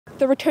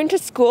the return to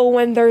school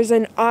when there's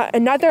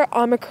another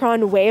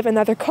Omicron wave,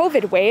 another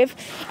COVID wave,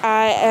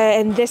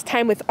 and this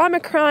time with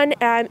Omicron,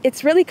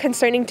 it's really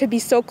concerning to be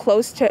so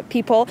close to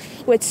people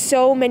with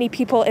so many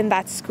people in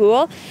that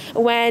school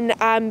when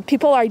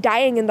people are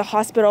dying in the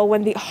hospital,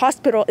 when the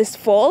hospital is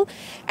full,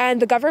 and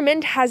the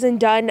government hasn't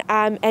done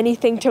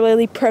anything to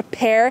really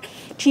prepare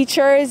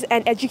teachers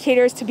and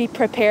educators to be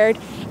prepared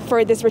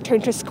for this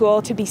return to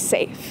school to be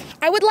safe.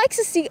 I would like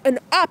to see an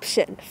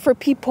option for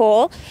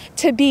people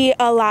to be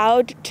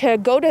allowed to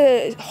go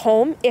to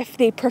home if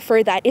they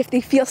prefer that, if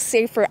they feel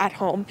safer at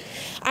home.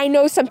 I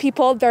know some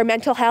people, their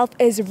mental health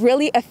is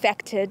really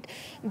affected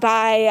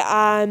by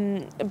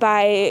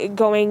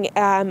going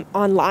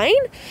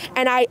online,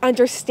 and I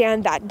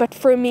understand that. But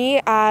for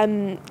me,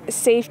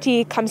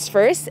 safety comes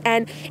first,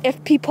 and if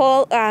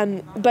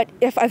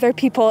other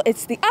people,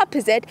 it's the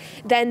opposite,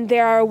 then they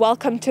are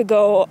welcome to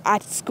go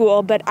at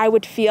school, but I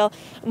would feel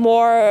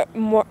more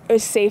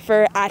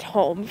safer at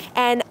home.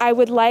 And I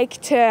would like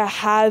to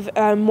have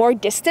more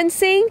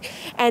distancing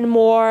and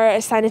more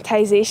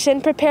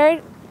sanitization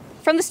prepared.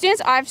 From the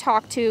students I've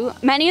talked to,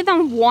 many of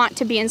them want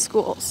to be in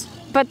schools,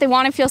 but they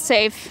want to feel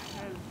safe.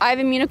 I have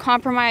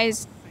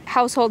immunocompromised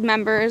household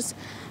members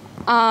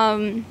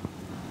and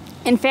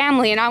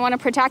family, and I want to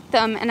protect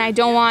them, and I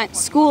don't want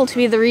school to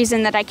be the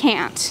reason that I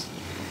can't.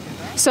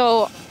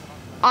 So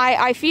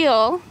I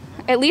feel,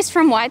 at least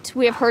from what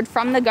we have heard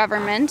from the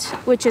government,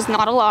 which is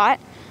not a lot,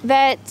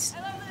 that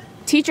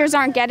teachers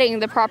aren't getting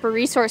the proper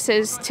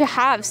resources to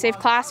have safe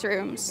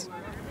classrooms.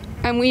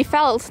 And we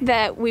felt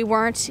that we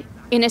weren't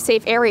in a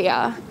safe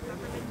area,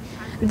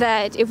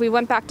 that if we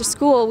went back to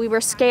school, we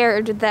were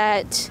scared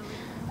that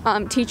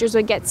teachers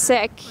would get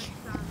sick,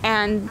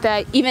 and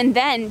that even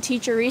then,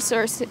 teachers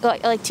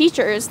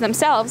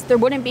themselves, there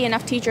wouldn't be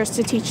enough teachers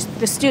to teach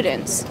the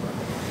students.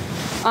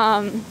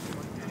 All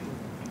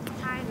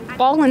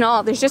in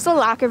all, there's just a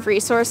lack of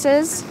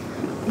resources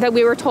that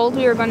we were told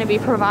we were going to be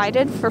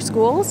provided for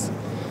schools.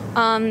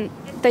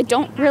 They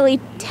don't really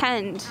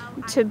tend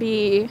to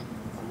be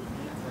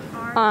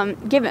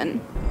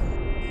given.